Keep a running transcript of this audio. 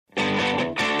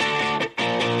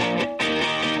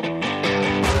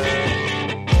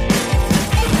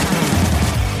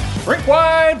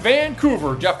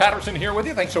Vancouver. Jeff Patterson here with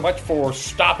you. Thanks so much for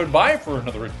stopping by for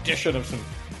another edition of some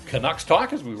Canucks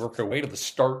talk as we work our way to the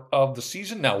start of the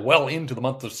season. Now well into the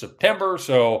month of September.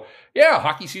 So yeah,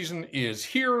 hockey season is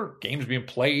here. Games being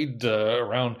played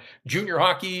around junior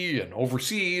hockey and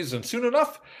overseas. And soon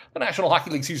enough, the National Hockey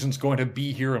League season is going to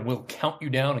be here and we'll count you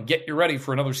down and get you ready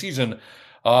for another season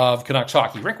of Canucks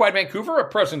hockey. Rink-wide Vancouver, a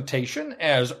presentation,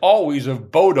 as always,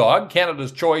 of Bodog,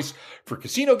 Canada's choice for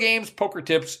casino games, poker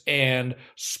tips, and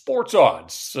sports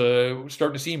odds. We're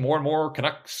starting to see more and more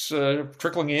Canucks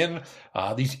trickling in.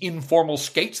 These informal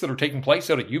skates that are taking place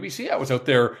out at UBC. I was out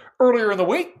there earlier in the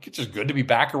week. It's just good to be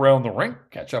back around the rink,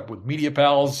 catch up with media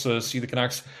pals, see the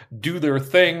Canucks do their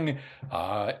thing.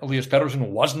 Elias Pettersson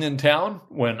wasn't in town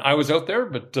when I was out there,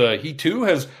 but he too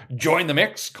has joined the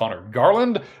mix. Connor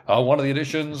Garland, one of the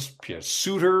additions. Pierre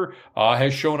Suter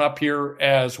has shown up here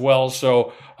as well.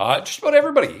 So just about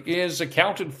everybody is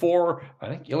accounted for. I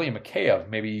think Ilya Mikheyev,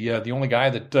 maybe the only guy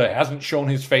that hasn't shown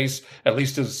his face, at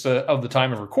least as of the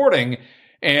time of recording.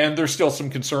 And there's still some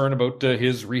concern about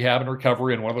his rehab and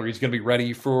recovery and whether he's going to be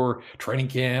ready for training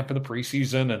camp and the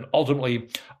preseason and ultimately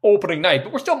opening night.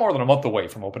 But we're still more than a month away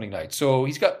from opening night. So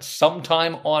he's got some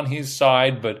time on his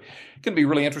side, but it's going to be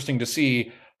really interesting to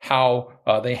see how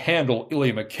they handle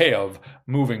Ilya Mikheyev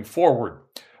moving forward.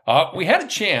 We had a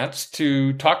chance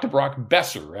to talk to Brock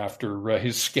Boeser after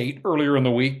his skate earlier in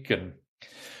the week, and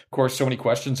of course, so many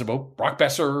questions about Brock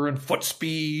Boeser and foot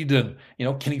speed and,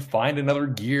 can he find another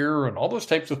gear and all those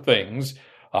types of things.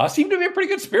 Seem to be in pretty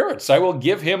good spirits. I will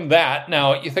give him that.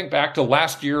 Now, you think back to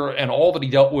last year and all that he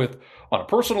dealt with on a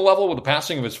personal level with the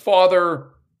passing of his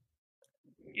father,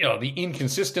 the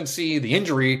inconsistency, the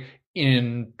injury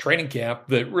in training camp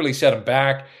that really set him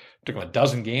back. Took him a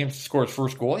dozen games to score his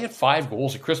first goal. He had 5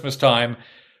 goals at Christmas time.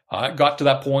 Got to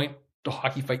that point, the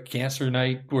Hockey Fight Cancer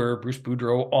night, where Bruce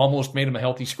Boudreau almost made him a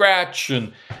healthy scratch.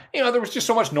 And, there was just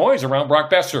so much noise around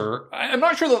Brock Boeser. I'm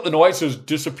not sure that the noise has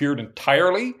disappeared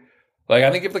entirely.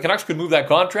 I think if the Canucks could move that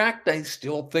contract, I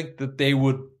still think that they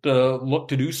would look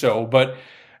to do so. But,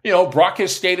 Brock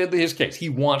has stated his case. He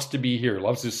wants to be here,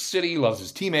 loves his city, loves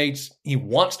his teammates. He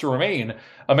wants to remain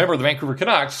a member of the Vancouver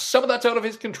Canucks. Some of that's out of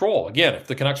his control. Again, if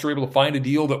the Canucks are able to find a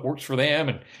deal that works for them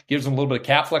and gives them a little bit of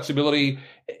cap flexibility,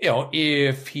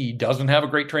 if he doesn't have a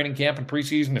great training camp in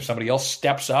preseason, if somebody else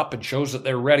steps up and shows that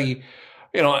they're ready,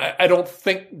 I don't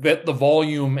think that the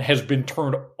volume has been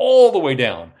turned all the way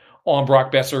down on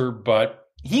Brock Boeser, but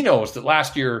he knows that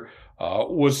last year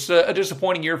was a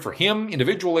disappointing year for him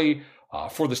individually,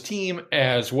 for this team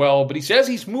as well. But he says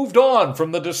he's moved on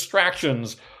from the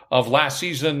distractions of last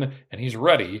season and he's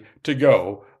ready to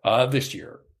go this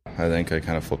year. I think I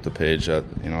kind of flipped the page at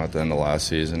the end of last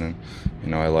season,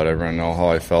 and I let everyone know how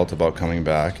I felt about coming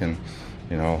back, and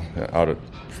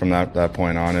from that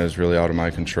point on, it was really out of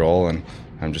my control, and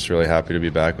I'm just really happy to be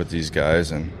back with these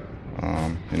guys, and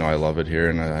I love it here,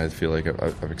 and I feel like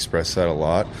I've expressed that a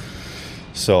lot.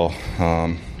 So,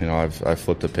 I've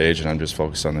flipped the page and I'm just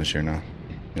focused on this year now.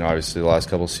 Obviously the last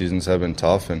couple of seasons have been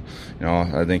tough, and,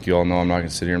 I think you all know I'm not going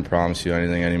to sit here and promise you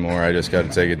anything anymore. I just got to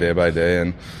take it day by day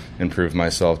and improve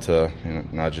myself to,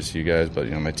 not just you guys, but,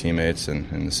 my teammates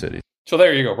and the city. So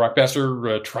there you go. Brock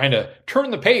Boeser trying to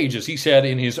turn the page, as he said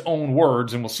in his own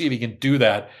words, and we'll see if he can do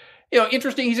that.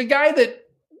 Interesting. He's a guy that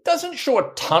doesn't show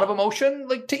a ton of emotion,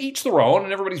 to each their own,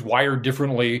 and everybody's wired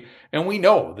differently. And we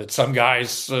know that some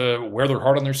guys wear their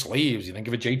heart on their sleeves. You think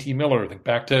of a JT Miller, think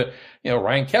back to,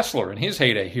 Ryan Kessler in his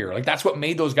heyday here. That's what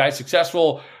made those guys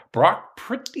successful. Brock,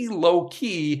 pretty low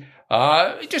key,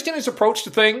 just in his approach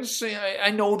to things. I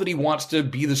know that he wants to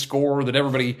be the scorer that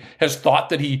everybody has thought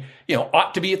that he,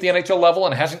 ought to be at the NHL level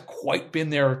and hasn't quite been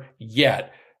there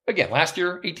yet. Again, last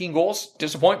year, 18 goals,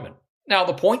 disappointment. Now,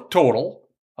 the point total,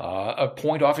 a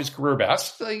point off his career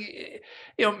best.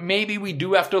 Maybe we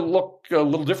do have to look a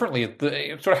little differently at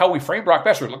sort of how we frame Brock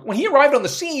Boeser. Look, when he arrived on the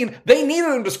scene, they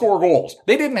needed him to score goals.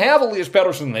 They didn't have Elias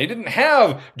Pettersson. They didn't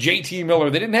have JT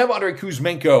Miller. They didn't have Andrei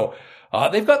Kuzmenko.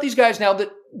 They've got these guys now that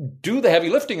do the heavy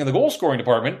lifting in the goal scoring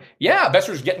department. Yeah,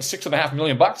 Boeser's getting $6.5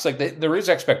 million. There is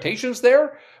expectations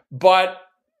there, but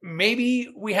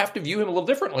maybe we have to view him a little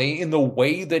differently in the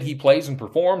way that he plays and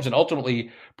performs and ultimately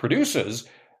produces.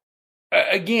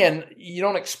 Again, you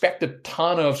don't expect a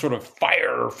ton of sort of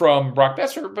fire from Brock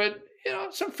Boeser, but,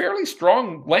 some fairly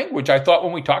strong language. I thought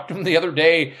when we talked to him the other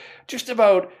day, just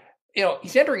about,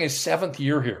 he's entering his 7th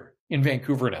year here in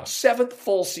Vancouver now. 7th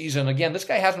full season. Again, this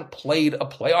guy hasn't played a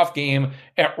playoff game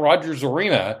at Rogers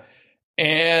Arena,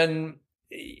 and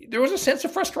there was a sense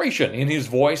of frustration in his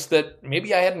voice that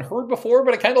maybe I hadn't heard before,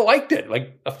 but I kind of liked it.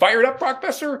 A fired up Brock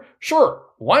Boeser? Sure,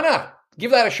 why not?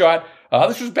 Give that a shot.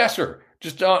 This was Boeser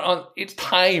just it's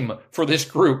time for this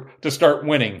group to start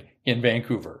winning in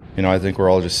Vancouver. I think we're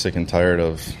all just sick and tired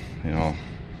of,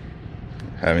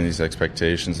 having these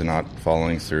expectations and not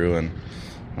following through.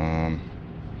 And,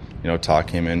 Todd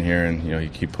came in here and,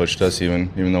 he pushed us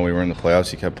even though we were in the playoffs.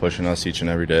 He kept pushing us each and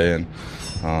every day. And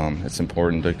it's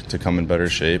important to come in better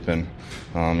shape. And,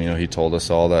 he told us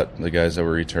all that the guys that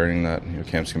were returning that,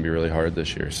 camp's going to be really hard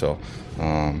this year. So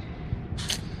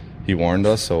he warned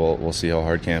us, so we'll see how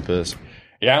hard camp is.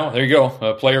 Yeah, there you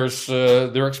go. Players,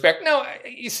 they're expecting. Now,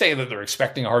 you say that they're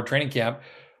expecting a hard training camp.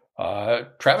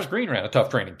 Travis Green ran a tough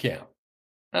training camp.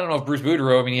 I don't know if Bruce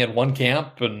Boudreau, he had one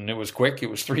camp and it was quick. It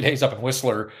was 3 days up in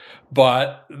Whistler.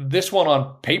 But this one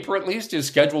on paper, at least, is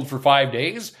scheduled for 5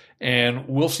 days. And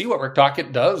we'll see what Rick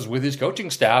Tocchet does with his coaching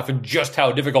staff and just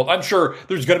how difficult. I'm sure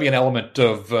there's going to be an element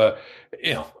of, a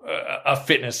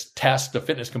fitness test, a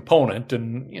fitness component.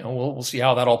 And, we'll see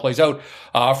how that all plays out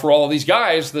for all of these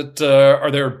guys that are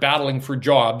there battling for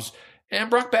jobs. And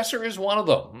Brock Besser is one of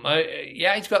them.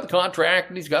 He's got the contract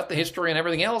and he's got the history and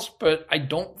everything else. But I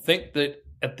don't think that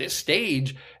at this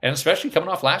stage, and especially coming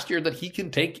off last year, that he can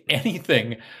take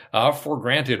anything for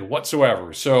granted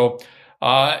whatsoever. So,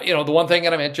 the one thing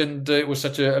that I mentioned, it was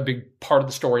such a big part of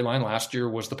the storyline last year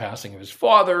was the passing of his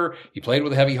father. He played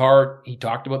with a heavy heart. He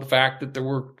talked about the fact that there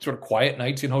were sort of quiet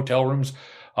nights in hotel rooms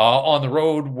on the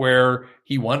road where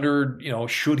he wondered,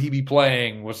 should he be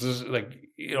playing? Was this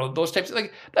those types of,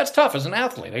 that's tough as an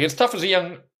athlete. It's tough as a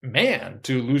young man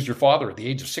to lose your father at the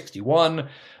age of 61.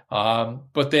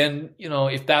 But then,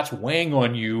 if that's weighing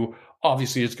on you,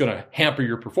 obviously it's going to hamper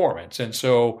your performance. And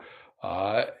so,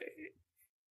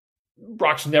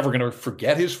 Brock's never going to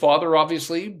forget his father,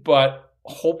 obviously, but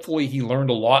hopefully he learned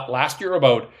a lot last year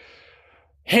about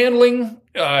handling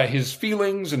his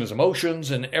feelings and his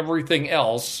emotions and everything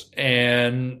else.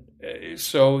 And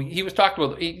so he talked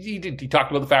about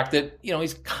the fact that,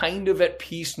 he's kind of at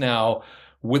peace now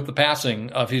with the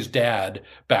passing of his dad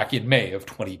back in May of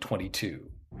 2022.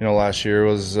 Last year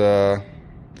was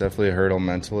definitely a hurdle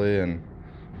mentally, and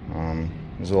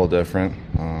it was a little different.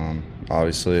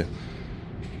 Obviously,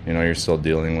 you're still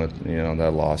dealing with,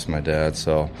 that loss of my dad.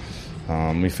 So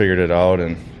we figured it out,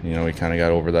 and, we kind of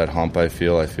got over that hump, I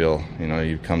feel,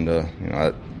 you come to,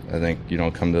 I think,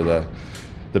 come to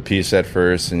the peace at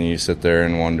first, and you sit there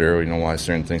and wonder, why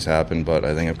certain things happen. But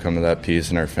I think I've come to that peace,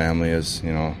 and our family is,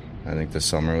 I think this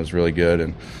summer was really good,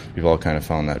 and we've all kind of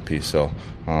found that peace. So,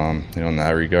 in that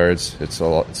regards, it's a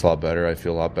lot better. I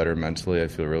feel a lot better mentally. I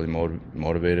feel really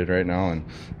motivated right now, and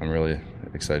I'm really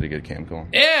excited to get camp going.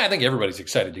 Yeah, I think everybody's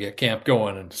excited to get camp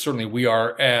going, and certainly we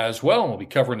are as well, and we'll be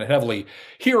covering it heavily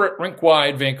here at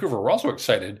Rinkwide Vancouver. We're also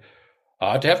excited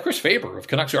to have Chris Faber of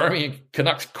Canucks Army and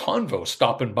Canucks Convo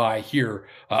stopping by here.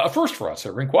 A first for us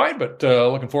at Rinkwide, but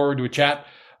looking forward to a chat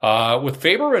with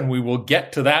Faber, and we will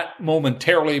get to that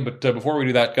momentarily. But before we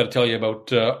do that, got to tell you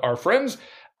about our friends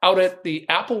out at the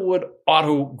Applewood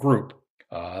Auto Group.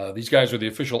 These guys are the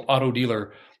official auto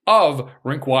dealer of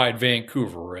Rinkwide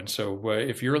Vancouver. And so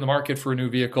if you're in the market for a new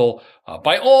vehicle,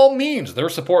 by all means, they're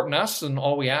supporting us. And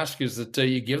all we ask is that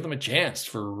you give them a chance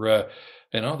for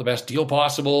the best deal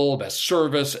possible, best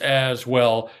service as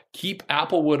well. Keep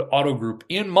Applewood Auto Group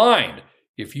in mind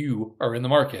if you are in the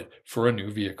market for a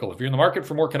new vehicle. If you're in the market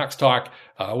for more Canucks talk,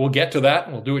 we'll get to that,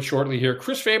 and we'll do it shortly here.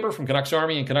 Chris Faber from Canucks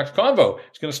Army and Canucks Convo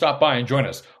is going to stop by and join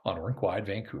us on Rinkwide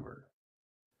Vancouver.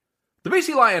 The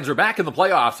BC Lions are back in the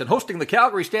playoffs and hosting the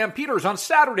Calgary Stampeders on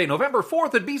Saturday, November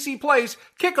 4th at BC Place.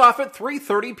 Kickoff at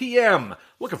 3:30 p.m.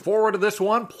 Looking forward to this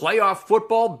one. Playoff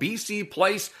football, BC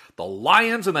Place. The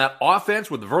Lions and that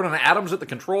offense with Vernon Adams at the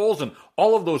controls and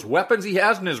all of those weapons he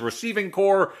has in his receiving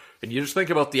core. And you just think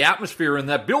about the atmosphere in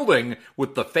that building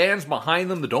with the fans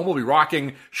behind them. The dome will be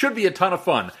rocking. Should be a ton of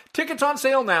fun. Tickets on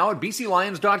sale now at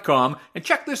bclions.com. And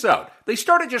check this out. They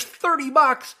start at just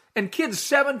 $30, and kids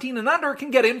 17 and under can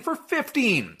get in for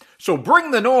 $15. So bring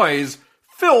the noise.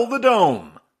 Fill the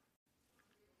dome.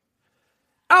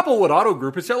 Applewood Auto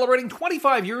Group is celebrating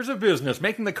 25 years of business,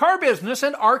 making the car business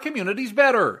and our communities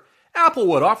better.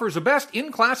 Applewood offers the best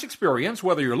in-class experience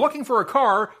whether you're looking for a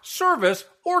car, service,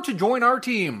 or to join our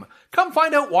team. Come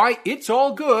find out why it's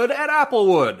all good at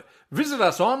Applewood. Visit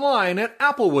us online at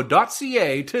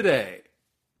applewood.ca today.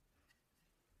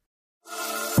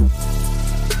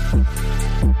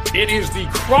 It is the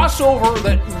crossover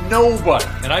that nobody,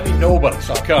 and I mean nobody,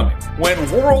 saw coming.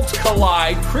 When worlds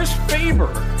collide, Chris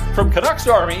Faber from Canucks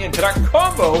Army and Canuck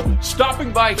Combo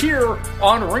stopping by here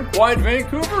on Rink-Wide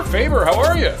Vancouver. Faber, how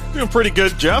are you? Doing pretty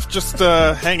good, Jeff. Just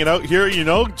hanging out here,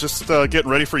 just getting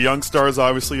ready for Young Stars,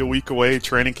 obviously a week away,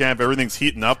 training camp, everything's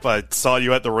heating up. I saw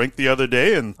you at the rink the other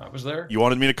day, and I was there. You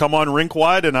wanted me to come on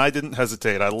Rink-Wide, and I didn't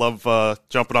hesitate. I love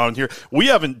jumping on here. We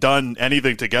haven't done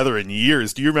anything together in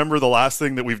years. Do you remember the last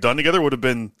thing that we've done together would have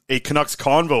been a Canucks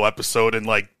Convo episode in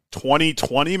like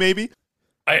 2020 maybe?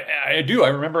 I do. I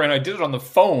remember, and I did it on the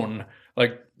phone.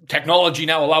 Like, technology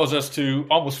now allows us to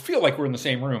almost feel like we're in the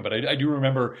same room, but I do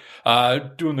remember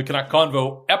doing the Canuck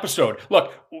Convo episode.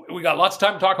 Look, we got lots of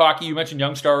time to talk hockey. You mentioned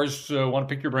Young Stars. Want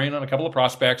to pick your brain on a couple of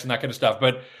prospects and that kind of stuff.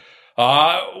 But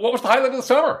what was the highlight of the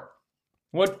summer?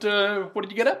 What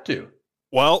did you get up to?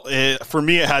 Well, for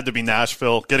me, it had to be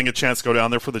Nashville, getting a chance to go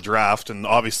down there for the draft and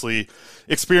obviously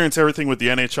experience everything with the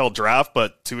NHL draft,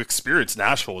 but to experience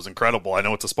Nashville was incredible. I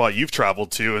know it's a spot you've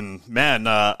traveled to, and man,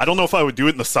 I don't know if I would do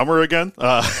it in the summer again.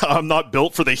 I'm not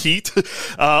built for the heat,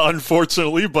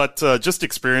 unfortunately, but just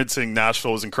experiencing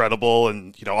Nashville was incredible.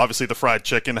 And, obviously the fried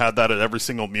chicken, had that at every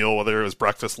single meal, whether it was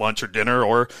breakfast, lunch, or dinner,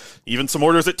 or even some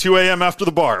orders at 2 a.m. after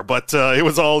the bar, but it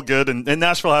was all good. And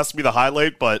Nashville has to be the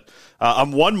highlight, but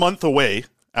I'm 1 month away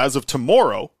as of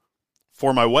tomorrow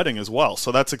for my wedding as well.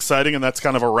 So that's exciting, and that's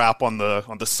kind of a wrap on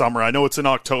the summer. I know it's in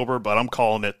October, but I'm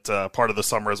calling it part of the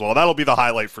summer as well. That'll be the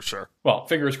highlight for sure. Well,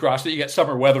 fingers crossed that you get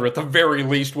summer weather at the very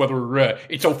least, whether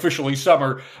it's officially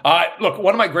summer. Look,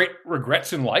 one of my great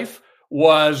regrets in life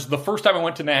was the first time I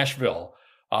went to Nashville.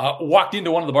 Walked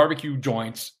into one of the barbecue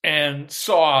joints and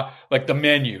saw like the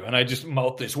menu, and I just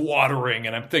mouth is watering,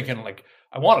 and I'm thinking like,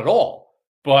 I want it all,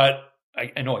 but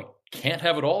I know I can't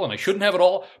have it all, and I shouldn't have it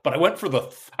all. But I went for the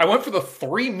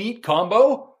 3-meat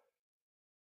combo.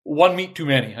 1 meat too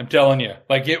many, I'm telling you.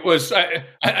 Like, it was.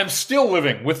 I'm still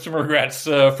living with some regrets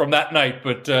from that night.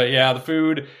 But yeah, the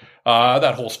food,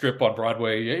 that whole strip on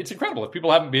Broadway, it's incredible. If people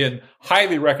haven't been,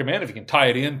 highly recommend. If you can tie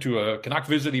it into a Canuck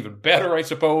visit, even better, I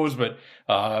suppose. But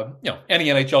any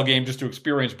NHL game just to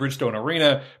experience Bridgestone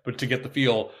Arena, but to get the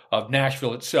feel of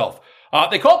Nashville itself.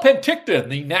 They call Penticton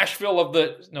the Nashville of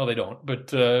the... No, they don't.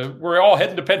 But we're all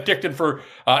heading to Penticton for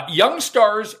Young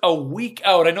Stars a week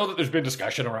out. I know that there's been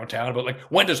discussion around town about, like,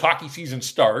 when does hockey season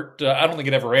start? I don't think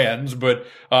it ever ends. But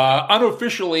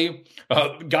unofficially,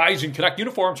 guys in Canuck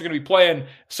uniforms are going to be playing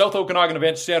South Okanagan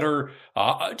Event Center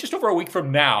just over a week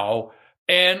from now.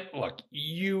 And, look,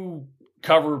 you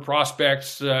cover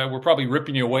prospects. We're probably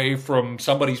ripping you away from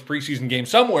somebody's preseason game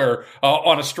somewhere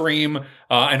on a stream.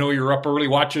 I know you're up early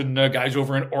watching guys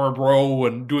over in Orbro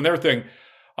and doing their thing.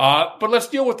 But let's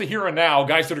deal with the here and now,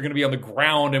 guys that are going to be on the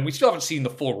ground. And we still haven't seen the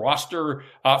full roster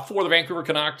for the Vancouver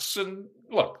Canucks. And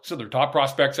look, so they're top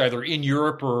prospects either in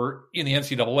Europe or in the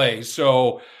NCAA.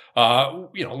 So,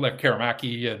 like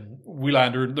Karamaki and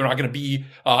Wielander, they're not going to be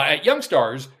at Young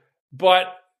Stars.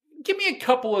 But give me a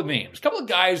couple of names, a couple of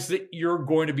guys that you're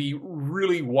going to be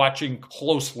really watching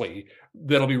closely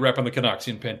that'll be repping the Canucks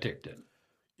in Penticton.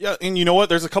 Yeah, and you know what?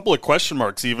 There's a couple of question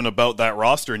marks even about that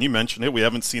roster, and you mentioned it. We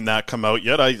haven't seen that come out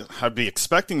yet. I'd be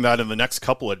expecting that in the next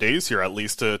couple of days here, at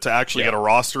least, to actually get a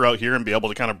roster out here and be able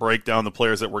to kind of break down the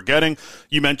players that we're getting.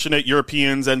 You mentioned it,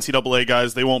 Europeans, NCAA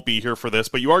guys, they won't be here for this,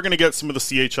 but you are going to get some of the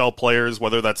CHL players,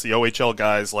 whether that's the OHL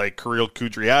guys like Kirill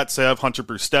Kudryavtsev, Hunter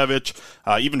Brustevich,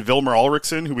 even Vilmer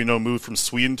Ulriksson, who we know moved from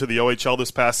Sweden to the OHL this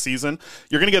past season.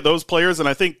 You're going to get those players, and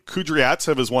I think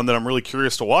Kudryavtsev is one that I'm really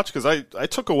curious to watch because I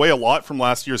took away a lot from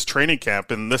last year's training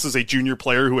camp, and this is a junior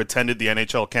player who attended the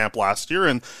NHL camp last year,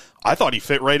 and I thought he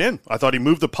fit right in. I thought he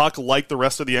moved the puck like the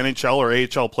rest of the NHL or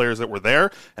AHL players that were there,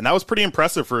 and that was pretty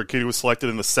impressive for a kid who was selected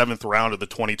in the 7th round of the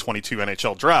 2022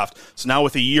 NHL draft. So now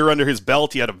with a year under his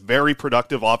belt, he had a very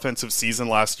productive offensive season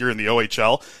last year in the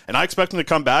OHL, and I expect him to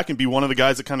come back and be one of the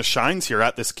guys that kind of shines here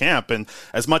at this camp. And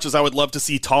as much as I would love to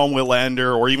see Tom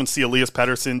Willander or even see Elias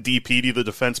Pettersson, DPD, the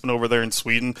defenseman over there in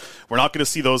Sweden, we're not going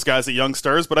to see those guys at Young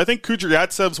Stars, but I think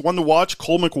Kudryavtsev's one to watch.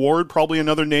 Cole McWard, probably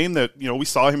another name that, we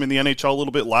saw him in the NHL a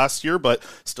little bit last year, but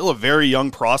still a very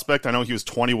young prospect. I know he was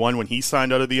 21 when he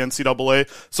signed out of the NCAA.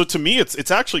 So to me,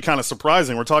 it's actually kind of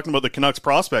surprising. We're talking about the Canucks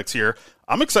prospects here.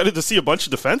 I'm excited to see a bunch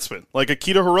of defensemen like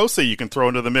Akita Hirose you can throw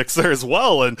into the mix there as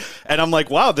well. And I'm like,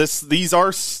 wow,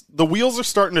 the wheels are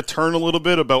starting to turn a little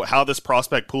bit about how this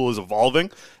prospect pool is evolving.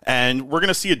 And we're going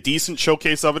to see a decent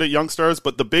showcase of it at Young Stars.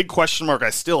 But the big question mark I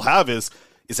still have is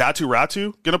Aatu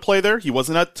Räty going to play there? He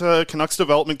wasn't at Canucks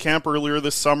development camp earlier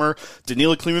this summer.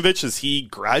 Danila Klimovich, has he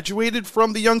graduated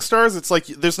from the Young Stars? It's like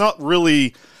there's not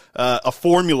really a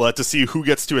formula to see who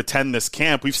gets to attend this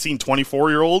camp. We've seen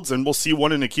 24-year-olds, and we'll see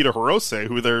one in Akita Hirose,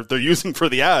 who they're using for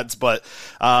the ads. But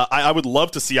I would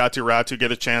love to see Aatu Räty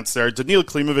get a chance there. Danila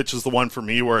Klimovich is the one for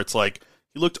me where it's like,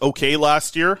 He looked okay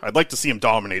last year. I'd like to see him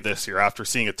dominate this year after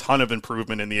seeing a ton of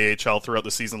improvement in the AHL throughout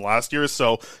the season last year.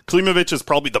 So Klimovich is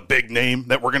probably the big name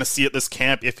that we're going to see at this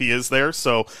camp if he is there.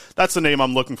 So that's the name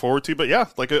I'm looking forward to. But yeah,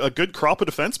 like a good crop of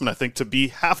defensemen, I think, to be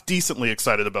half decently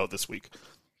excited about this week.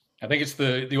 I think it's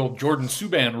the old Jordan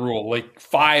Subban rule, like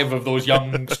 5 of those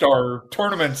young star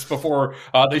tournaments before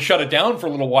they shut it down for a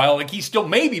little while. Like he still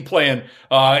may be playing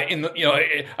in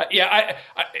the,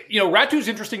 Ratu's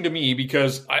interesting to me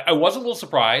because I was a little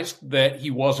surprised that he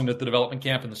wasn't at the development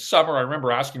camp in the summer. I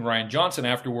remember asking Ryan Johnson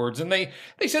afterwards, and they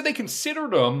said they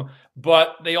considered him,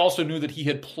 but they also knew that he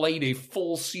had played a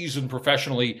full season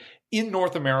professionally in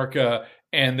North America,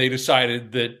 and they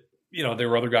decided that there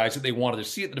were other guys that they wanted to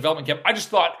see at the development camp. I just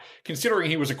thought, considering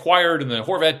he was acquired in the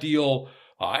Horvat deal,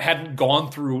 hadn't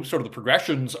gone through sort of the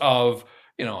progressions of,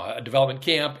 a development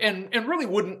camp and really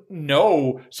wouldn't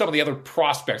know some of the other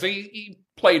prospects. He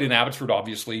played in Abbotsford,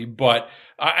 obviously, but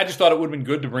I just thought it would have been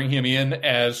good to bring him in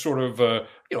as sort of a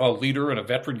leader and a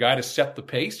veteran guy to set the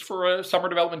pace for a summer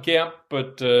development camp.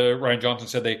 But Ryan Johnson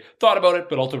said they thought about it,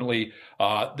 but ultimately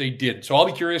they did. So I'll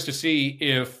be curious to see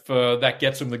if that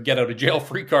gets him the get out of jail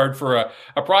free card for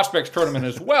a prospects tournament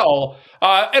as well.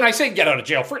 And I say get out of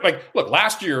jail free. Like, look,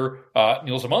 last year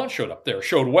Niels Amon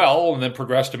showed well, and then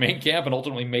progressed to main camp and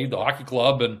ultimately made the hockey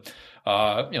club. And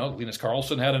Linus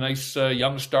Karlsson had a nice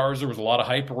young stars. There was a lot of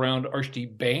hype around Archie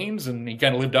Baines, and he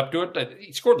kind of lived up to it.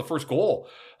 He scored the first goal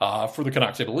for the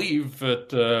Canucks, I believe,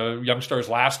 at Young Stars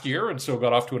last year, and so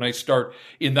got off to a nice start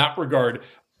in that regard.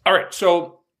 All right,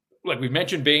 so like we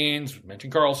mentioned Baines, we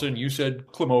mentioned Karlsson, you said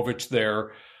Klimovich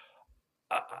there.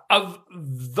 Of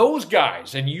those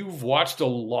guys, and you've watched a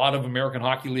lot of American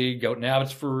Hockey League out in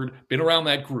Abbotsford, been around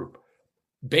that group,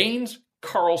 Baines,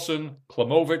 Karlsson,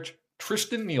 Klimovich,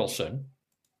 Tristan Nielsen,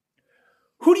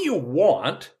 who do you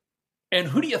want and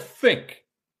who do you think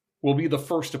will be the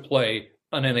first to play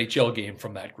an NHL game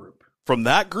from that group? From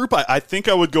that group, I think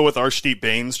I would go with Archie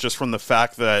Baines, just from the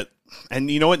fact that, and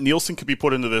you know what, Nielsen could be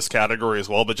put into this category as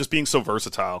well, but just being so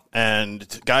versatile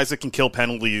and guys that can kill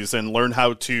penalties and learn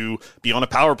how to be on a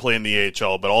power play in the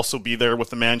AHL, but also be there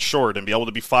with the man short and be able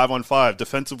to be 5-on-5,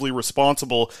 defensively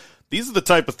responsible. These are the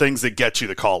type of things that get you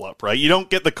the call-up, right? You don't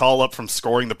get the call-up from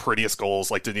scoring the prettiest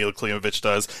goals like Danila Klimovich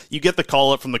does. You get the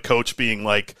call-up from the coach being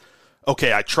like,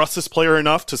 okay, I trust this player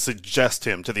enough to suggest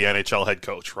him to the NHL head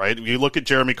coach, right? You look at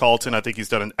Jeremy Colleton, I think he's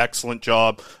done an excellent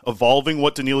job evolving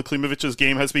what Danila Klimovich's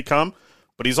game has become.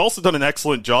 But he's also done an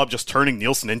excellent job just turning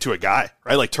Nielsen into a guy,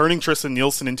 right? Like turning Tristan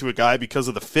Nielsen into a guy because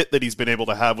of the fit that he's been able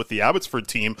to have with the Abbotsford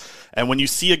team. And when you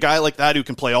see a guy like that who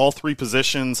can play all 3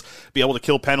 positions, be able to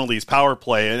kill penalties, power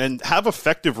play, and have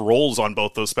effective roles on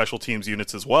both those special teams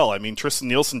units as well. I mean, Tristan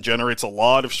Nielsen generates a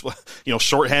lot of,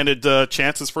 shorthanded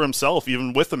chances for himself,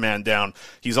 even with a man down.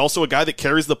 He's also a guy that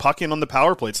carries the puck in on the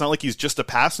power play. It's not like he's just a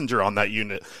passenger on that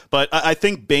unit. But I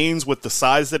think Baines, with the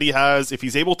size that he has, if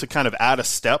he's able to kind of add a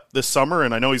step this summer,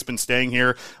 and I know he's been staying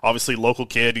here, obviously local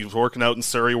kid, he was working out in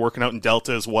Surrey, working out in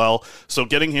Delta as well, so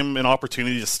getting him an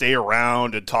opportunity to stay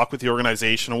around and talk with the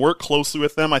organization and work closely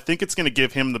with them, I think it's going to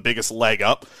give him the biggest leg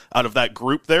up out of that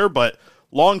group there. But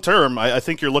long term, I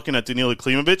think you're looking at Danila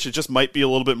Klimovich. It just might be a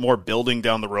little bit more building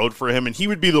down the road for him, and he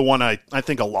would be the one I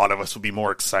think a lot of us would be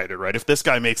more excited, right? If this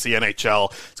guy makes the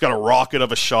NHL, he's got a rocket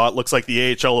of a shot, looks like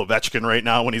the AHL Ovechkin right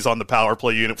now when he's on the power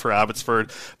play unit for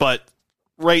Abbotsford. But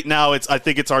right now, I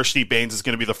think it's Archie Baines is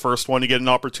going to be the first one to get an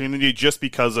opportunity just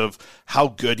because of how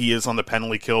good he is on the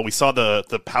penalty kill. We saw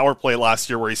the power play last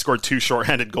year where he scored 2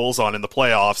 shorthanded goals on in the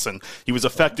playoffs, and he was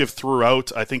effective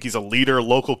throughout. I think he's a leader.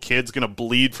 Local kid's going to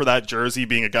bleed for that jersey,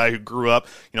 being a guy who grew up,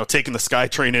 taking the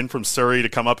SkyTrain in from Surrey to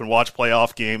come up and watch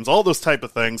playoff games, all those type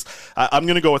of things. I'm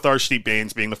going to go with Archie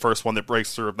Baines being the first one that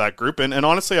breaks through of that group. And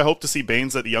honestly, I hope to see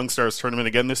Baines at the Young Stars tournament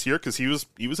again this year because he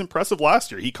was impressive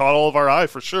last year. He caught all of our eye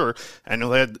for sure.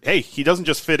 And he doesn't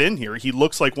just fit in here. He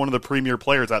looks like one of the premier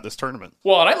players at this tournament.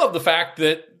 Well, and I love the fact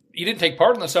that he didn't take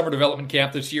part in the summer development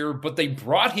camp this year, but they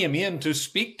brought him in to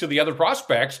speak to the other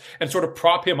prospects and sort of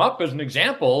prop him up as an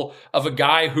example of a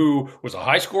guy who was a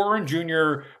high scorer in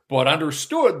junior, but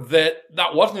understood that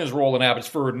that wasn't his role in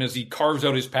Abbotsford. And as he carves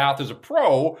out his path as a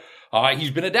pro,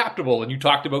 he's been adaptable. And you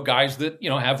talked about guys that,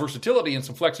 have versatility and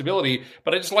some flexibility,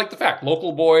 but I just like the fact,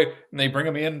 local boy, and they bring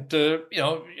him in to,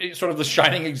 sort of the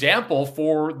shining example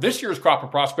for this year's crop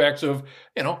of prospects of,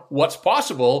 what's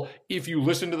possible if you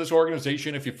listen to this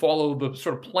organization, if you follow the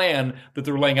sort of plan that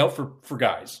they're laying out for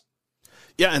guys.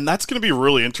 Yeah, and that's going to be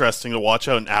really interesting to watch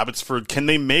out in Abbotsford. Can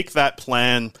they make that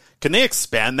plan? Can they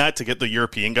expand that to get the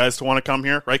European guys to want to come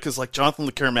here, right? Because like Jonathan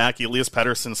Lekarmaki, Elias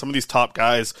Pettersson, some of these top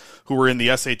guys who were in the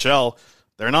SHL,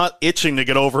 they're not itching to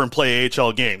get over and play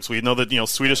AHL games. We know that,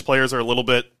 Swedish players are a little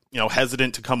bit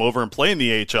hesitant to come over and play in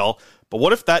the AHL. But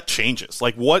what if that changes?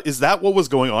 Like, what was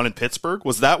going on in Pittsburgh?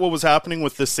 Was that what was happening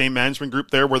with this same management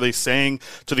group there? Were they saying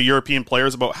to the European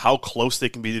players about how close they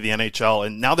can be to the NHL?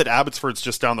 And now that Abbotsford's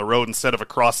just down the road instead of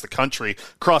across the country,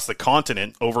 across the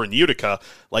continent, over in Utica,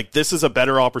 like, this is a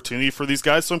better opportunity for these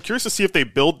guys. So I'm curious to see if they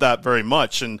build that very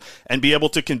much and be able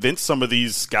to convince some of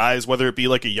these guys, whether it be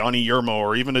like a Yanni Yermo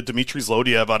or even a Dmitry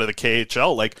Zlodiev out of the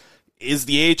KHL, like, is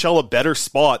the AHL a better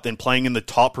spot than playing in the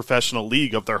top professional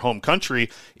league of their home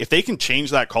country? If they can change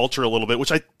that culture a little bit,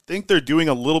 which I think they're doing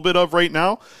a little bit of right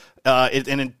now,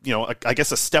 I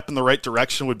guess a step in the right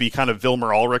direction would be kind of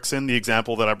Vilmer Alriksson, the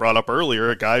example that I brought up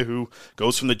earlier, a guy who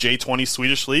goes from the J20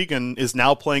 Swedish League and is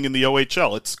now playing in the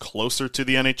OHL. It's closer to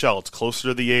the NHL. It's closer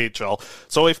to the AHL.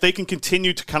 So if they can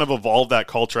continue to kind of evolve that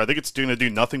culture, I think it's going to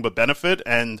do nothing but benefit.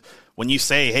 And when you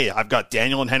say, hey, I've got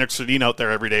Daniel and Henrik Sedin out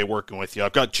there every day working with you,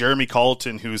 I've got Jeremy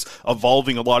Colleton who's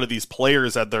evolving a lot of these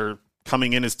players as they're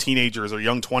coming in as teenagers or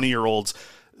young 20-year-olds,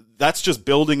 that's just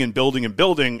building and building and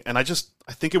building. And I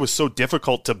think it was so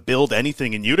difficult to build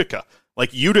anything in Utica.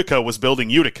 Like, Utica was building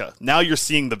Utica. Now you're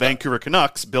seeing the Vancouver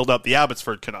Canucks build up the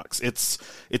Abbotsford Canucks.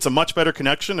 It's a much better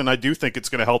connection, and I do think it's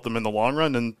going to help them in the long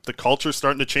run. And the culture's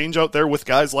starting to change out there with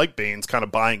guys like Baines kind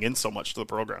of buying in so much to the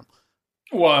program.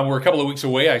 Well, we're a couple of weeks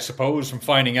away, I suppose, from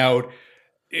finding out,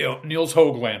 Nils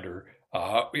Höglander,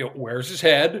 where's his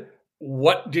head?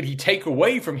 What did he take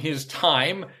away from his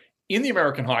time in the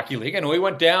American Hockey League? I know he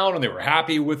went down and they were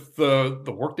happy with the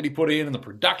work that he put in and the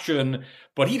production,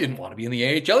 but he didn't want to be in the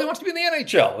AHL. He wants to be in the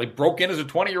NHL. He broke in as a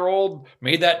 20-year-old,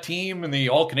 made that team in the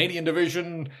All-Canadian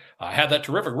division, had that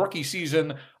terrific rookie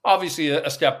season. Obviously a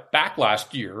step back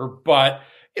last year, but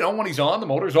when he's on, the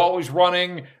motor's always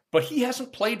running. But he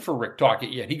hasn't played for Rick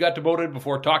Tocchet yet. He got demoted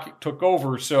before Tocchet took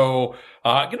over. So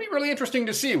going to be really interesting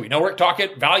to see. We know Rick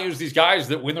Tocchet values these guys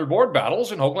that win their board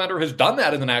battles, and Höglander has done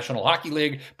that in the National Hockey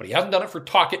League, but he hasn't done it for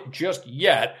Tocchet just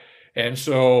yet. And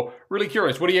so really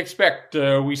curious, what do you expect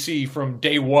we see from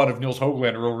day one of Nils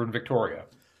Höglander over in Victoria?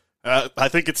 I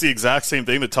think it's the exact same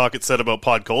thing that Tocchet said about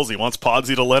Podkolzny. He wants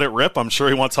Podsy to let it rip. I'm sure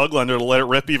he wants Höglander to let it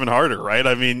rip even harder, right?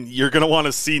 I mean, you're going to want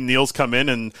to see Nils come in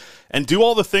and do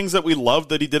all the things that we loved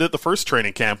that he did at the first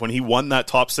training camp when he won that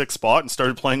top 6 spot and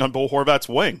started playing on Bo Horvat's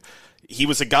wing. He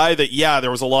was a guy that, there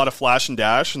was a lot of flash and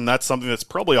dash, and that's something that's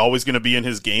probably always going to be in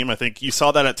his game. I think you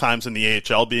saw that at times in the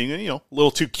AHL being, a little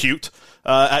too cute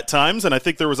at times, and I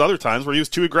think there was other times where he was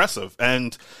too aggressive.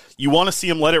 And you want to see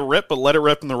him let it rip, but let it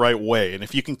rip in the right way. And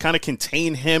if you can kind of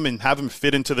contain him and have him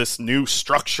fit into this new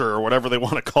structure or whatever they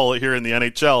want to call it here in the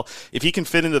NHL, if he can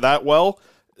fit into that well,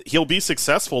 he'll be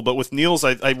successful. But with Nils,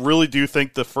 I really do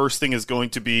think the first thing is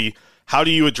going to be, how do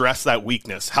you address that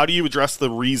weakness? How do you address the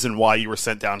reason why you were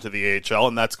sent down to the AHL?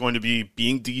 And that's going to be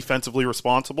being defensively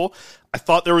responsible. I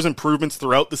thought there was improvements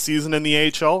throughout the season in the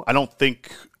AHL. I don't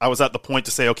think I was at the point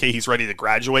to say, okay, he's ready to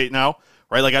graduate now,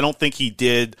 right? Like, I don't think he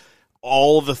did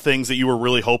all the things that you were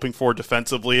really hoping for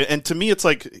defensively. And to me, it's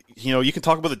like, you can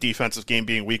talk about the defensive game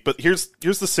being weak, but here's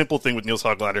the simple thing with Nils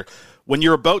Höglander. When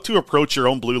you're about to approach your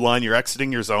own blue line, you're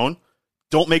exiting your zone,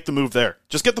 don't make the move there.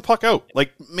 Just get the puck out.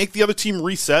 Like, make the other team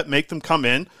reset, make them come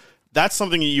in. That's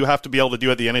something you have to be able to do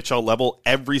at the NHL level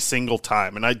every single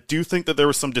time. And I do think that there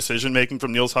was some decision-making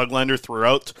from Nils Höglander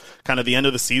throughout kind of the end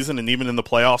of the season and even in the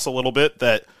playoffs a little bit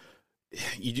that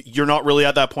you're not really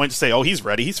at that point to say, oh, he's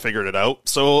ready, he's figured it out.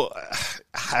 So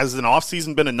has an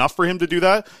offseason been enough for him to do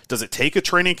that? Does it take a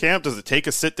training camp? Does it take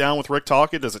a sit down with Rick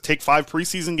Tocchet? Does it take 5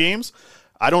 preseason games?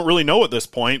 I don't really know at this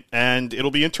point, and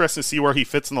it'll be interesting to see where he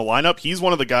fits in the lineup. He's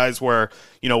one of the guys where,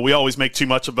 we always make too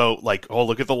much about, like, oh,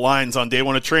 look at the lines on day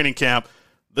one of training camp.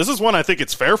 This is one I think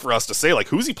it's fair for us to say, like,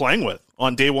 who's he playing with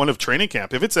on day one of training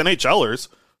camp? If it's NHLers,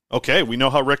 okay, we know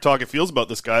how Rick Tocchet feels about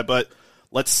this guy, but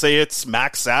let's say it's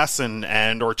Max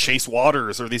Sasson or Chase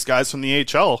Waters or these guys from the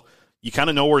AHL. You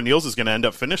kind of know where Nils is going to end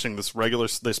up finishing this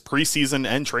preseason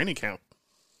and training camp.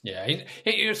 Yeah,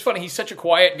 it's funny. He's such a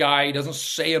quiet guy. He doesn't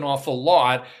say an awful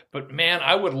lot. But, man,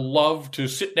 I would love to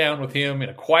sit down with him in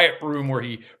a quiet room where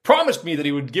he promised me that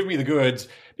he would give me the goods.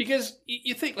 Because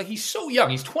you think, like, he's so young.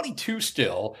 He's 22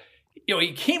 still.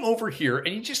 He came over here,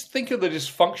 and you just think of the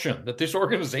dysfunction that this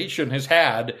organization has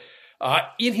had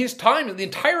in his time, in the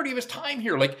entirety of his time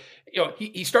here. Like,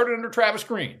 he started under Travis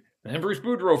Green. And then Bruce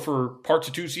Boudreau for parts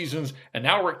of 2 seasons, and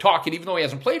now Rick Tocchet, even though he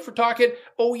hasn't played for Tocchet.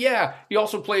 Oh, yeah, he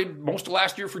also played most of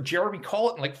last year for Jeremy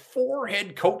Colleton, like 4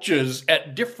 head coaches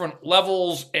at different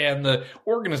levels, and the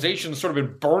organization's sort of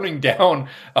been burning down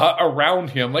around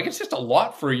him. Like, it's just a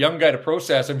lot for a young guy to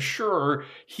process. I'm sure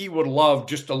he would love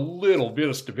just a little bit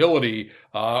of stability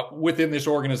within this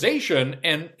organization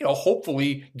and,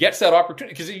 hopefully gets that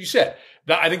opportunity. Because as you said,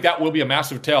 I think that will be a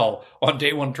massive tell on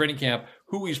day one training camp,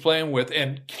 who he's playing with,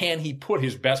 and can he put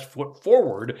his best foot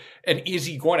forward, and is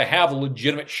he going to have a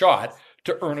legitimate shot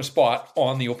to earn a spot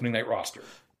on the opening night roster?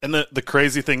 And the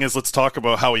crazy thing is, let's talk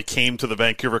about how he came to the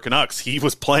Vancouver Canucks. He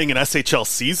was playing an SHL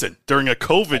season during a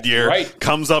COVID year, right.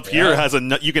 Comes up here,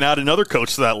 you can add another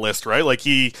coach to that list, right? Like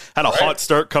he had a hot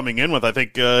start coming in with, I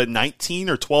think, 19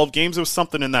 or 12 games. It was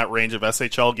something in that range of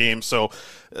SHL games. So,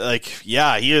 he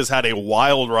has had a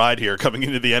wild ride here coming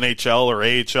into the NHL or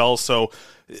AHL. So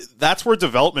that's where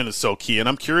development is so key. And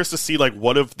I'm curious to see,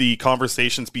 what of the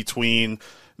conversations between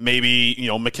maybe,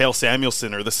 Mikhail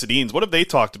Samuelsson or the Sedins, what have they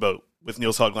talked about with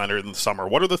Nils Höglander in the summer?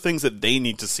 What are the things that they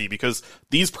need to see? Because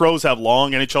these pros have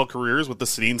long NHL careers with the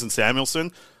Sedins and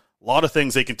Samuelsson. A lot of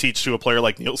things they can teach to a player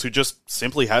like Nils who just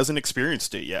simply hasn't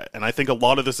experienced it yet. And I think a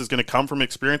lot of this is going to come from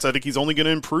experience. I think he's only going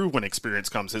to improve when experience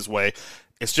comes his way.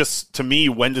 It's just, to me,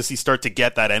 when does he start to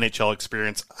get that NHL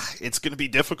experience? It's going to be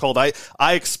difficult.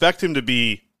 I expect him to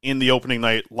be in the opening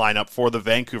night lineup for the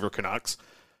Vancouver Canucks.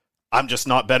 I'm just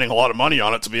not betting a lot of money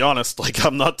on it, to be honest.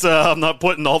 I'm not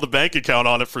putting all the bank account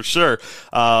on it for sure.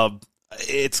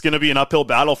 It's going to be an uphill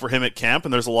battle for him at camp,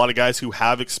 and there's a lot of guys who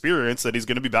have experience that he's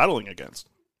going to be battling against.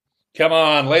 Come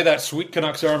on, lay that sweet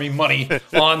Canucks Army money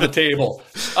on the table.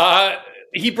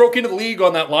 He broke into the league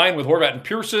on that line with Horvat and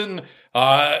Pearson.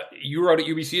 You were out at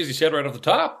UBC, as you said, right off the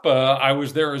top. I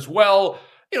was there as well.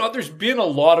 There's been a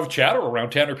lot of chatter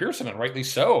around Tanner Pearson, and rightly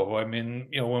so. I mean,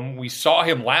 when we saw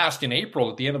him last in April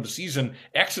at the end of the season,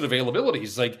 exit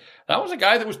availabilities, that was a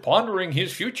guy that was pondering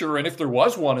his future, and if there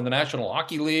was one in the National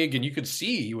Hockey League, and you could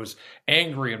see he was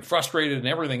angry and frustrated and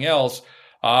everything else.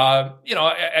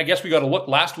 I guess we got to look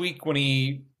last week when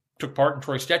he took part in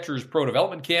Troy Stetcher's pro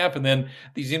development camp, and then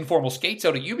these informal skates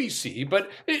out at UBC. But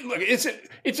it's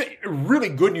a really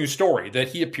good news story that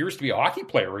he appears to be a hockey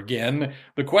player again.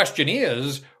 The question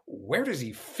is, where does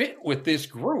he fit with this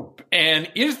group? And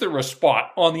is there a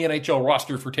spot on the NHL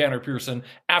roster for Tanner Pearson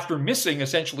after missing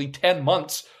essentially 10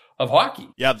 months of hockey?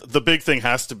 Yeah, the big thing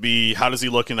has to be, how does he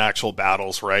look in actual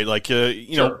battles, right?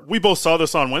 Sure. We both saw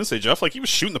this on Wednesday, Jeff. He was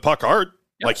shooting the puck hard.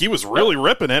 Yep. He was really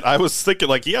ripping it. I was thinking,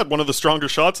 he had one of the stronger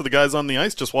shots of the guys on the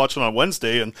ice just watching on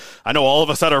Wednesday, and I know all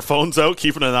of us had our phones out,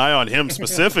 keeping an eye on him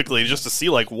specifically, just to see,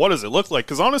 what does it look like?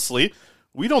 Because honestly,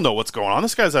 we don't know what's going on.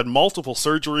 This guy's had multiple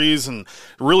surgeries and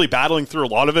really battling through a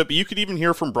lot of it, but you could even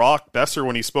hear from Brock Besser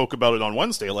when he spoke about it on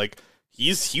Wednesday,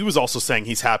 he was also saying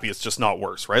he's happy it's just not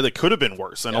worse, right? It could have been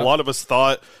worse, and a lot of us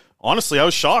thought, honestly, I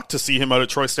was shocked to see him out at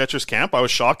Troy Stetcher's camp. I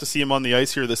was shocked to see him on the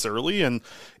ice here this early, and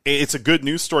it's a good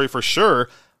news story for sure.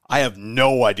 I have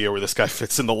no idea where this guy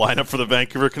fits in the lineup for the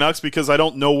Vancouver Canucks because I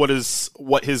don't know what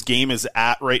his game is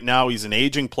at right now. He's an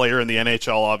aging player in the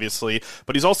NHL, obviously,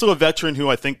 but he's also a veteran who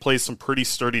I think plays some pretty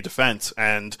sturdy defense.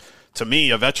 And to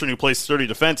me, a veteran who plays sturdy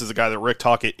defense is a guy that Rick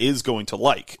Tocchet is going to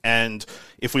like. And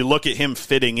if we look at him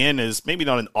fitting in as maybe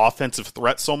not an offensive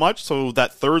threat so much, so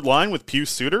that third line with Pius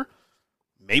Suter,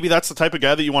 maybe that's the type of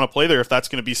guy that you want to play there if that's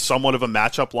going to be somewhat of a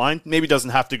matchup line. Maybe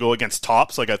doesn't have to go against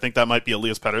tops. I think that might be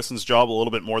Elias Pettersson's job a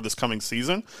little bit more this coming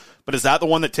season. But is that the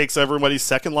one that takes everybody's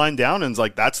second line down and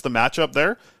that's the matchup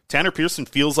there? Tanner Pearson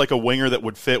feels like a winger that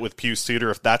would fit with Pius Suter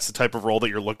if that's the type of role that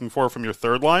you're looking for from your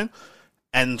third line.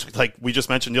 And we just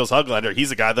mentioned Nils Höglander,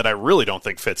 he's a guy that I really don't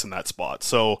think fits in that spot.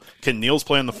 So can Nils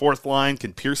play on the fourth line?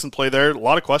 Can Pearson play there? A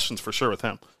lot of questions for sure with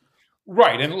him.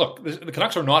 Right, and look, the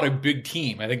Canucks are not a big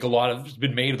team. I think a lot has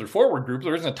been made of their forward group.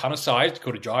 There isn't a ton of size.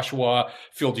 Dakota Joshua,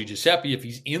 Phil DiGiuseppe, if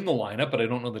he's in the lineup, but I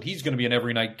don't know that he's going to be an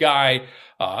every-night guy.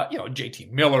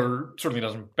 JT Miller certainly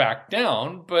doesn't back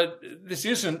down, but this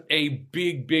isn't a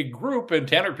big group. And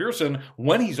Tanner Pearson,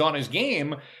 when he's on his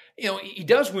game, he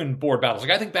does win board battles.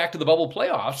 I think back to the bubble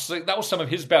playoffs, that was some of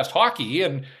his best hockey,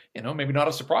 and maybe not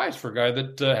a surprise for a guy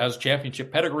that has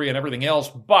championship pedigree and everything else,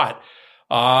 but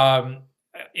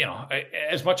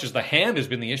as much as the hand has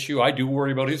been the issue, I do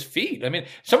worry about his feet. I mean,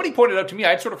 somebody pointed out to me,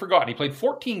 I'd sort of forgotten, he played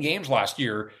 14 games last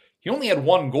year. He only had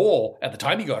one goal at the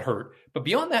time he got hurt. But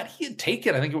beyond that, he had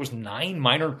taken, I think it was 9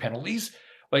 minor penalties.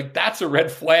 That's a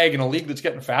red flag in a league that's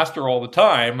getting faster all the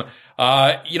time.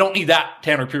 You don't need that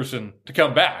Tanner Pearson to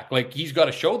come back. He's got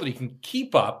to show that he can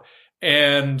keep up.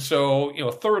 And so,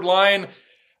 third line,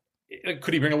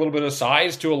 could he bring a little bit of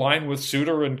size to align with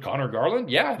Suter and Connor Garland?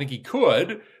 Yeah, I think he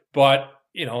could. But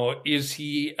is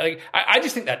he I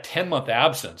just think that 10-month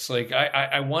absence,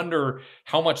 I wonder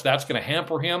how much that's going to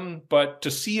hamper him. But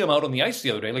to see him out on the ice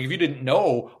the other day, if you didn't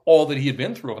know all that he had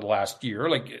been through over the last year,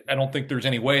 I don't think there's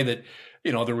any way that,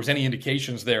 there was any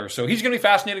indications there. So he's going to be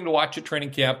fascinating to watch at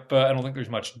training camp. I don't think there's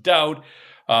much doubt.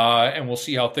 And we'll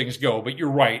see how things go. But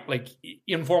you're right.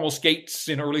 Informal skates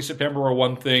in early September are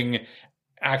one thing.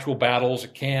 actual battles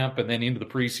at camp and then into the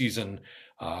preseason,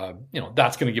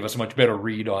 that's going to give us a much better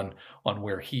read on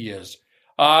where he is.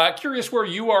 Curious where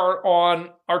you are on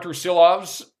Artur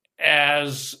Silovs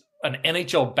as an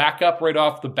NHL backup right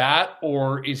off the bat,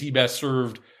 or is he best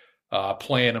served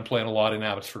playing a lot in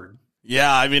Abbotsford?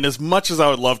 Yeah, I mean, as much as I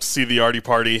would love to see the Artie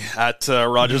party at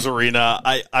Rogers Arena,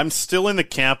 I'm still in the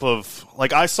camp of,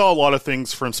 like, I saw a lot of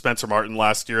things from Spencer Martin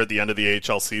last year at the end of the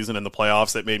AHL season in the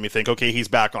playoffs that made me think, okay, he's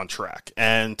back on track.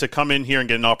 And to come in here and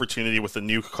get an opportunity with a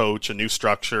new coach, a new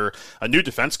structure, a new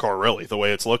defense core, really, the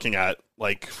way it's looking at,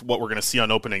 like, what we're going to see on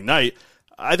opening night,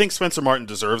 I think Spencer Martin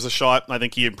deserves a shot. I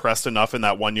think he impressed enough in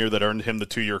that 1 year that earned him the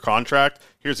 2-year contract.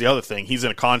 Here's the other thing. He's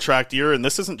in a contract year, and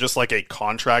this isn't just like a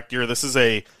contract year. This is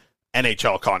a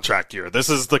NHL contract year. This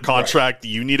is the contract.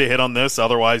 Right. You need to hit on this,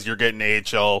 otherwise you're getting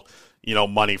AHL,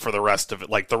 money for the rest of it,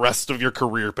 like the rest of your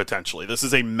career potentially. This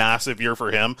is a massive year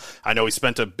for him. I know he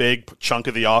spent a big chunk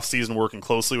of the offseason working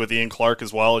closely with Ian Clark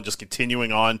as well, and just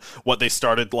continuing on what they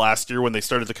started last year when they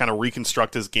started to kind of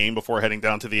reconstruct his game before heading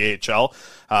down to the AHL.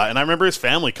 And I remember his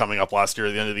family coming up last year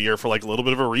at the end of the year for like a little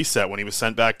bit of a reset when he was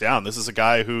sent back down. This is a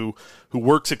guy who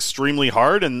works extremely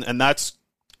hard, and that's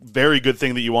very good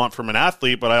thing that you want from an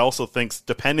athlete, but I also think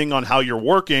depending on how you're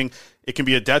working, it can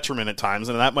be a detriment at times,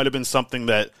 and that might have been something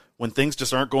that when things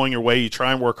just aren't going your way, you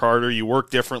try and work harder, you work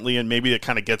differently, and maybe it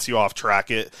kind of gets you off track.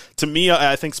 To me,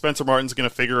 I think Spencer Martin's going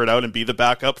to figure it out and be the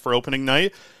backup for opening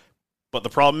night, but the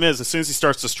problem is, as soon as he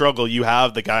starts to struggle, you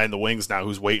have the guy in the wings now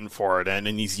who's waiting for it, and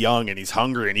he's young, and he's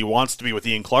hungry, and he wants to be with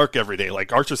Ian Clark every day.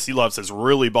 Like, Artur Silovs has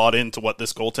really bought into what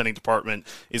this goaltending department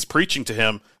is preaching to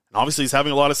him. Obviously, he's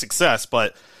having a lot of success,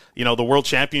 but, the World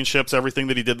Championships, everything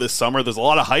that he did this summer, there's a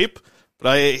lot of hype, but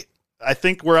I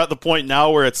think we're at the point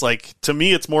now where it's like, to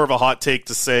me, it's more of a hot take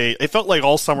to say, it felt like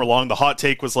all summer long, the hot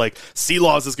take was like,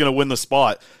 Silovs is going to win the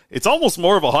spot. It's almost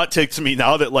more of a hot take to me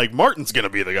now that, like, Martin's going to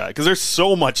be the guy, because there's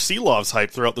so much Silovs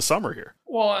hype throughout the summer here.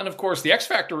 Well, and of course, the X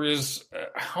factor is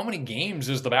how many games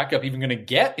is the backup even going to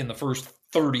get in the first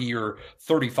 30 or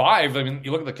 35? I mean,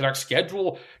 you look at the Canucks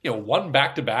schedule, one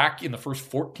back-to-back in the first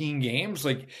 14 games.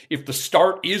 Like, if the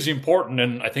start is important,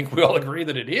 and I think we all agree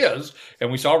that it is,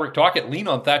 and we saw Rick Tocchet lean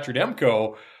on Thatcher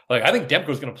Demko, like, I think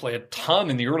Demko's going to play a ton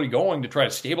in the early going to try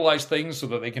to stabilize things so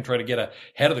that they can try to get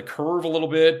ahead of the curve a little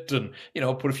bit and,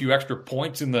 put a few extra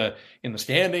points in the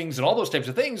standings and all those types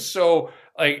of things. So,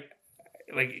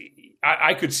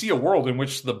 I could see a world in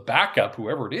which the backup,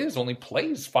 whoever it is, only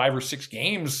plays 5 or 6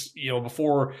 games,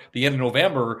 before the end of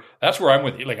November. That's where I'm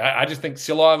with you. Like, I just think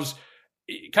Silovs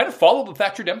kind of followed the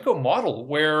Thatcher Demko model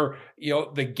where,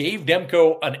 they gave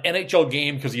Demko an NHL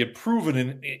game because he had proven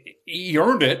and he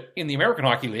earned it in the American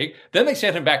Hockey League. Then they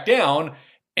sent him back down.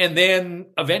 And then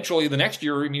eventually the next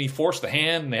year, he forced the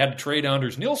hand and they had to trade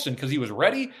Anders Nilsson because he was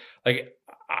ready. Like,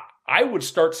 I would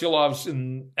start Silovs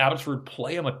in Abbotsford,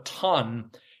 play him a ton,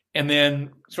 and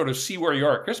then sort of see where you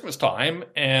are at Christmas time.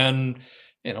 And,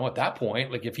 at that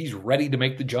point, like, if he's ready to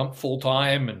make the jump full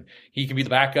time and he can be the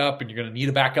backup and you're going to need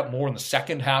a backup more in the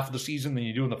second half of the season than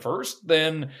you do in the first,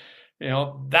 then,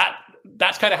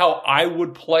 that's kind of how I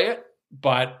would play it.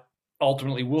 But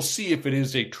ultimately, we'll see if it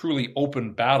is a truly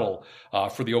open battle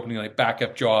for the opening night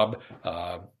backup job.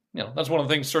 That's one of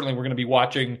the things certainly we're going to be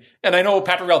watching. And I know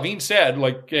Patrick Allvin said,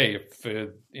 like, hey,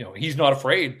 if, he's not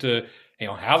afraid to,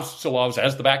 have Silovs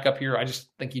as the backup here. I just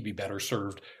think he'd be better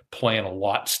served playing a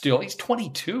lot still. He's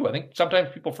 22. I think sometimes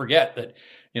people forget that,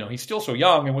 he's still so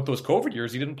young. And with those COVID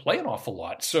years, he didn't play an awful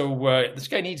lot. So this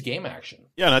guy needs game action.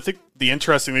 Yeah, and I think the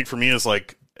interesting thing for me is,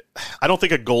 like, I don't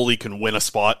think a goalie can win a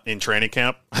spot in training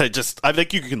camp. I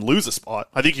think you can lose a spot.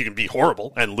 I think you can be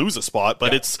horrible and lose a spot,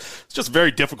 but it's just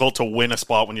very difficult to win a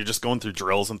spot when you're just going through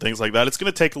drills and things like that. It's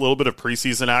going to take a little bit of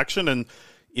preseason action, and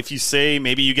if you say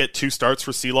maybe you get 2 starts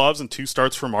for Silovs and 2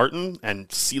 starts for Martin, and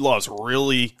Silovs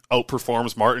really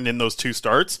outperforms Martin in those 2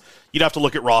 starts, you'd have to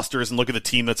look at rosters and look at the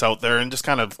team that's out there, and just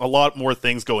kind of a lot more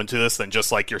things go into this than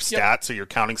just like your stats or your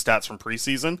counting stats from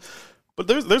preseason. But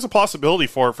there's a possibility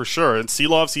for it for sure. And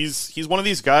Silovs, he's one of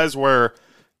these guys where,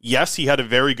 yes, he had a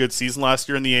very good season last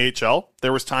year in the AHL.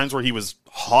 There was times where he was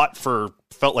hot for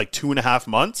felt like 2.5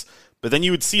 months. But then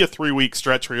you would see a 3-week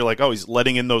stretch where you're like, oh, he's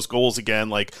letting in those goals again,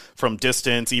 like from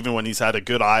distance, even when he's had a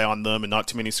good eye on them and not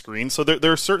too many screens. So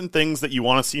there are certain things that you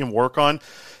want to see him work on.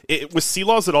 With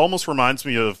Silovs, it almost reminds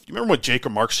me of, you remember when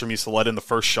Jacob Markstrom used to let in the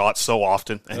first shot so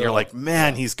often? And you're like,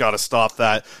 man, he's got to stop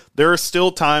that. There are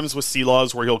still times with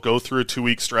Silovs where he'll go through a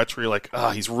 2-week stretch where you're like,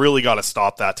 he's really got to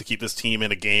stop that to keep this team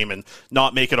in a game and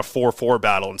not make it a 4-4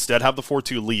 battle. Instead, have the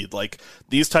 4-2 lead. Like,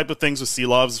 these type of things with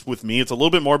Silovs, with me, it's a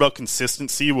little bit more about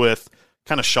consistency with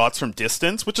kind of shots from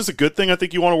distance, which is a good thing I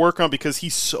think you want to work on because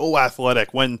he's so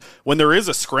athletic. When there is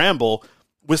a scramble,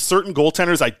 with certain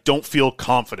goaltenders, I don't feel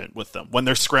confident with them when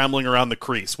they're scrambling around the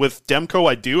crease. With Demko,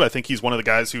 I do. I think he's one of the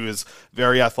guys who is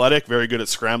very athletic, very good at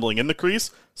scrambling in the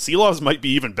crease. Silovs might be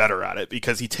even better at it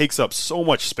because he takes up so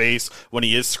much space when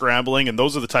he is scrambling, and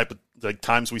those are the type of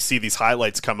times we see these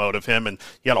highlights come out of him, and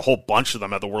he had a whole bunch of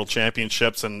them at the World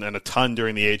Championships and a ton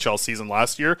during the AHL season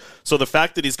last year. So the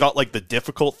fact that he's got like the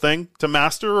difficult thing to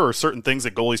master, or certain things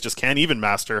that goalies just can't even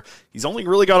master, he's only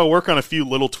really got to work on a few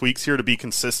little tweaks here to be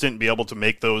consistent and be able to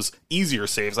make those easier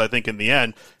saves, I think, in the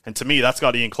end. And to me, that's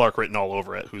got Ian Clark written all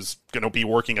over it, who's going to be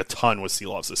working a ton with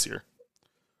Silovs this year.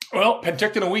 Well,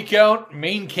 Penticton a week out,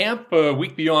 main camp a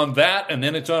week beyond that, and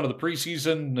then it's on to the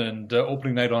preseason and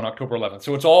opening night on October 11th.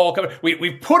 So it's all coming.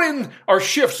 We've put in our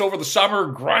shifts over the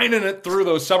summer, grinding it through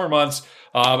those summer months,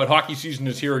 but hockey season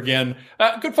is here again.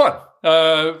 Good fun.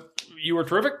 You were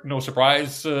terrific. No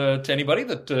surprise to anybody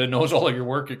that knows all of your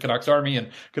work at Canucks Army and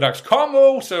Canucks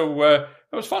Combo. So it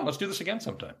was fun. Let's do this again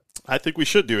sometime. I think we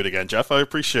should do it again, Jeff. I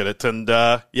appreciate it. And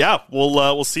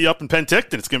we'll see you up in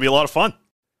Penticton. It's going to be a lot of fun.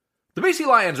 The BC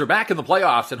Lions are back in the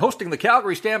playoffs and hosting the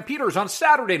Calgary Stampeders on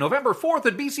Saturday, November 4th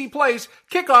at BC Place.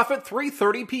 Kickoff at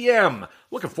 3:30 p.m.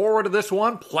 Looking forward to this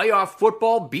one. Playoff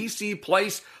football, BC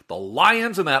Place. The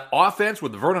Lions and that offense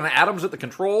with Vernon Adams at the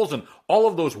controls and all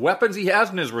of those weapons he has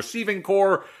in his receiving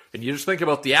core. And you just think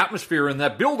about the atmosphere in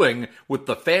that building with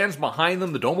the fans behind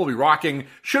them. The dome will be rocking.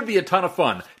 Should be a ton of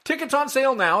fun. Tickets on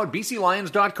sale now at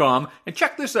bclions.com. And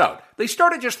check this out. They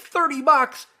start at just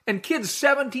 $30. And kids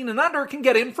 17 and under can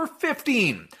get in for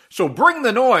 $15. So bring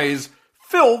the noise,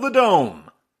 fill the dome.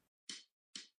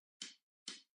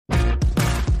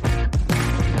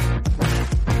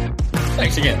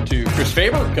 Thanks again to Chris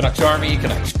Faber, Canucks Army,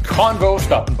 Canucks Convo,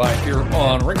 stopping by here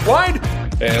on Rink Wide.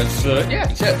 As,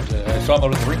 he said, I saw him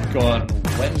out at the rink on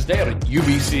Wednesday at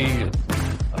UBC.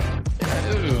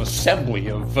 It was an assembly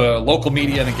of local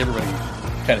media, and I think everybody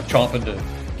kind of chomping to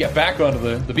get back onto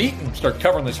the beat and start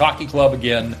covering this hockey club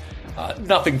again.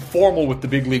 Nothing formal with the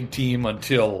big league team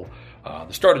until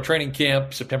the start of training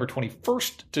camp, September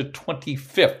 21st to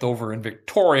 25th over in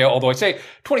Victoria. Although I say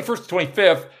 21st to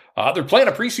 25th, they're playing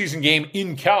a preseason game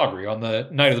in Calgary on the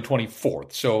night of the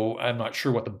 24th. So I'm not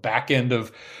sure what the back end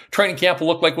of training camp will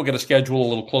look like. We'll get a schedule a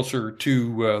little closer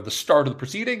to the start of the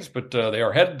proceedings, but they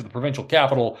are headed to the provincial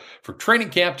capital for training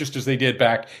camp, just as they did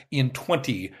back in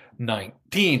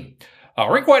 2019.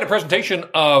 Rink-wide, a presentation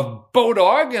of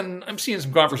Bodog, and I'm seeing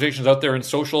some conversations out there in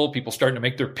social, people starting to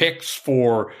make their picks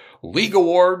for league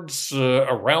awards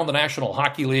around the National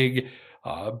Hockey League.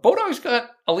 Bodog's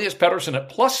got Elias Pettersson at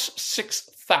plus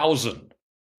 6,000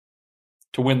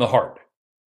 to win the Hart.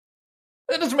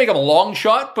 That doesn't make him a long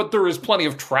shot, but there is plenty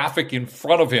of traffic in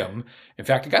front of him. In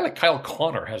fact, a guy like Kyle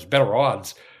Connor has better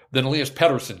odds than Elias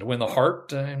Pettersson to win the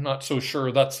Hart. I'm not so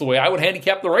sure that's the way I would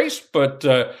handicap the race, but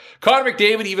Connor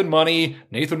McDavid, even money,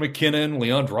 Nathan McKinnon,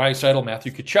 Leon Draisaitl,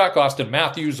 Matthew Tkachuk, Austin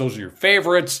Matthews, those are your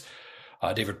favorites.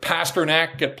 David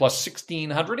Pasternak at plus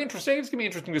 1,600. Interesting. It's going to be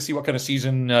interesting to see what kind of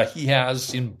season he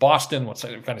has in Boston, what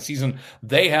kind of season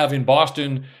they have in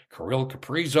Boston. Kirill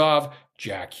Kaprizov,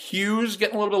 Jack Hughes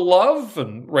getting a little bit of love,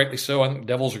 and rightly so. I think the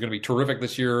Devils are going to be terrific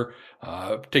this year.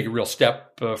 Take a real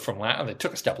step from last. They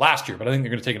took a step last year, but I think they're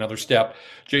going to take another step.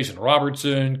 Jason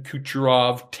Robertson,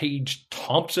 Kucherov, Tage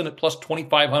Thompson at plus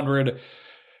 2,500.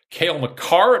 Cale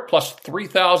Makar at plus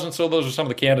 3,000. So those are some of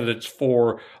the candidates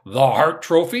for the Hart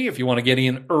Trophy if you want to get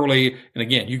in early. And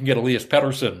again, you can get Elias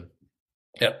Pettersson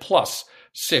at plus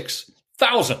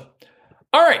 6,000.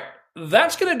 All right.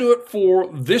 That's going to do it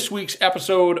for this week's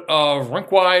episode of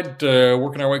Rink Wide.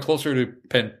 Working our way closer to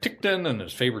Penticton, and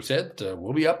as Faber said,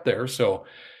 we'll be up there. So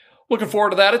looking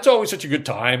forward to that. It's always such a good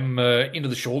time into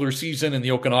the shoulder season in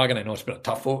the Okanagan. I know it's been a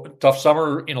tough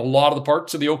summer in a lot of the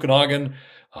parts of the Okanagan,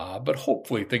 but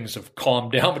hopefully things have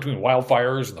calmed down between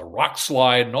wildfires and the rock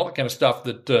slide and all that kind of stuff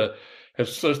that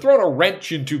has thrown a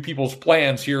wrench into people's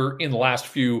plans here in the last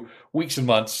few weeks and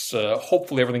months.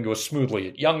 Hopefully everything goes smoothly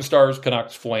at Young Stars,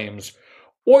 Canucks, Flames,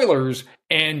 Oilers,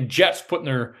 and Jets putting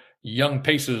their young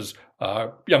troops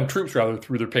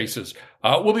through their paces.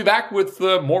 We'll be back with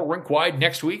more Rink Wide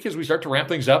next week as we start to ramp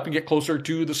things up and get closer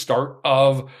to the start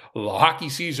of the hockey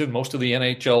season. Most of the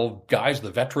NHL guys, the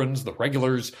veterans, the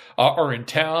regulars are in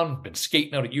town, been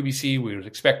skating out at UBC. We would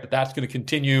expect that that's going to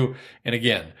continue. And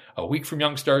again, a week from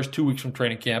Young Stars, 2 weeks from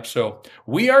training camp. So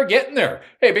we are getting there.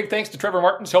 Hey, big thanks to Trevor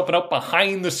Martins helping out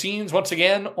behind the scenes once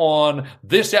again on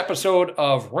this episode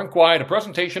of Rink Wide, a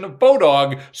presentation of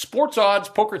Bodog, sports odds,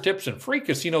 poker tips, and free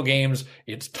casino games.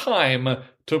 It's time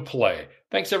to play.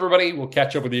 Thanks, everybody. We'll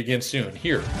catch up with you again soon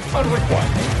here on Rink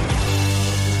Wide.